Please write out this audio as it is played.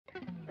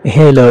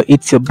Hello,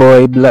 it's your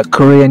boy Black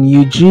Korean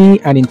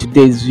UG, and in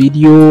today's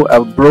video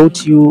I've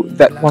brought you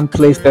that one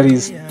place that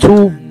is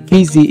too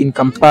busy in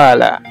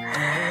Kampala.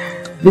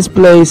 This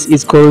place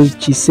is called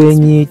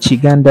Chisenyi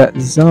Chiganda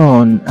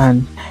Zone,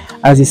 and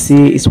as you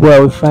see, it's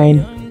where we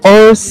find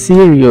all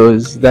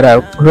cereals that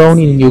are grown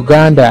in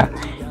Uganda.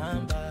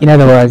 In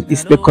other words,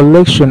 it's the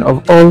collection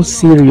of all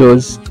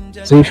cereals.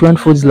 So if you want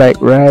foods like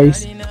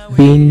rice,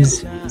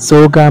 beans,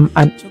 sorghum,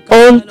 and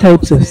all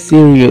types of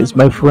cereals,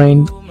 my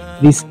friend,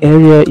 this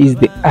area is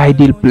the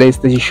ideal place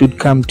that you should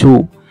come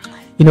to.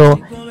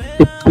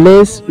 The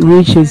place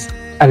reaches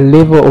a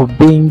level of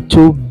being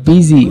too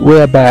busy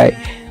whereby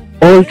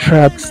all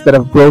trucks that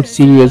have brought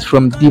cereals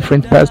from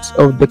different parts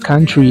of the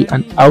country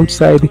and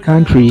outside the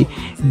country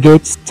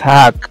get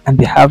stuck, and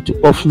they have to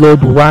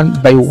offload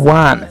one by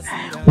one,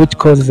 which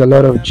causes a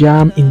lot of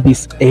jam in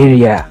this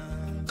area.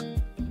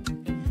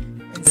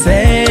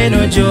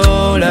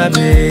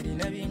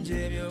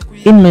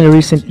 In my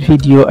recent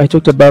video, I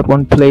talked about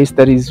one place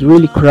that is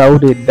really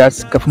crowded,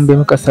 that's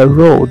Kafumbe Mukasa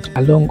Road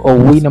along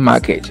Owino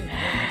Market.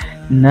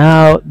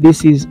 Now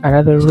this is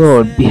another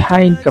road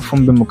behind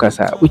Kafumbe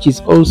Mukasa, which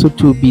is also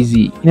too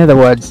busy. In other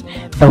words,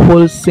 the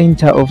whole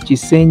center of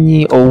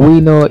Chisenyi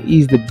Owino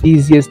is the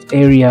busiest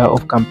area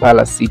of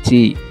Kampala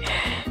city.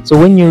 So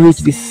when you reach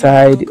this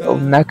side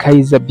of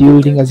Nakaiza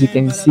building, as you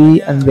can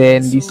see, and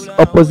then this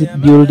opposite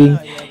building,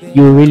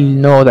 you really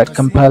know that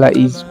Kampala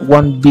is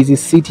one busy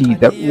city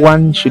that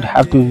one should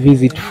have to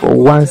visit for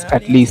once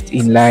at least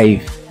in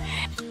life.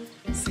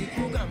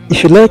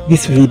 If you like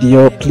this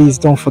video, please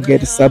don't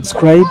forget to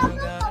subscribe.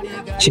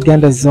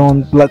 Chiganda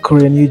Zone, Black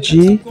Korean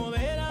UG.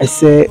 I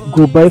say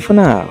goodbye for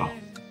now.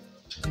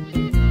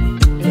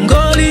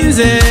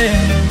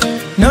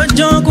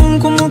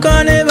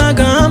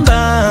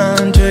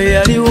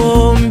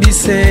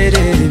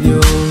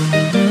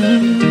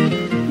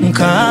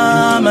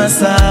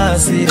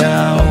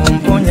 Masasira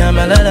omponya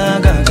malala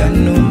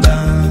gaganumba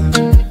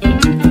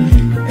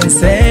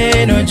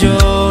enseno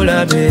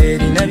jola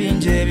beri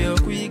nabinje byo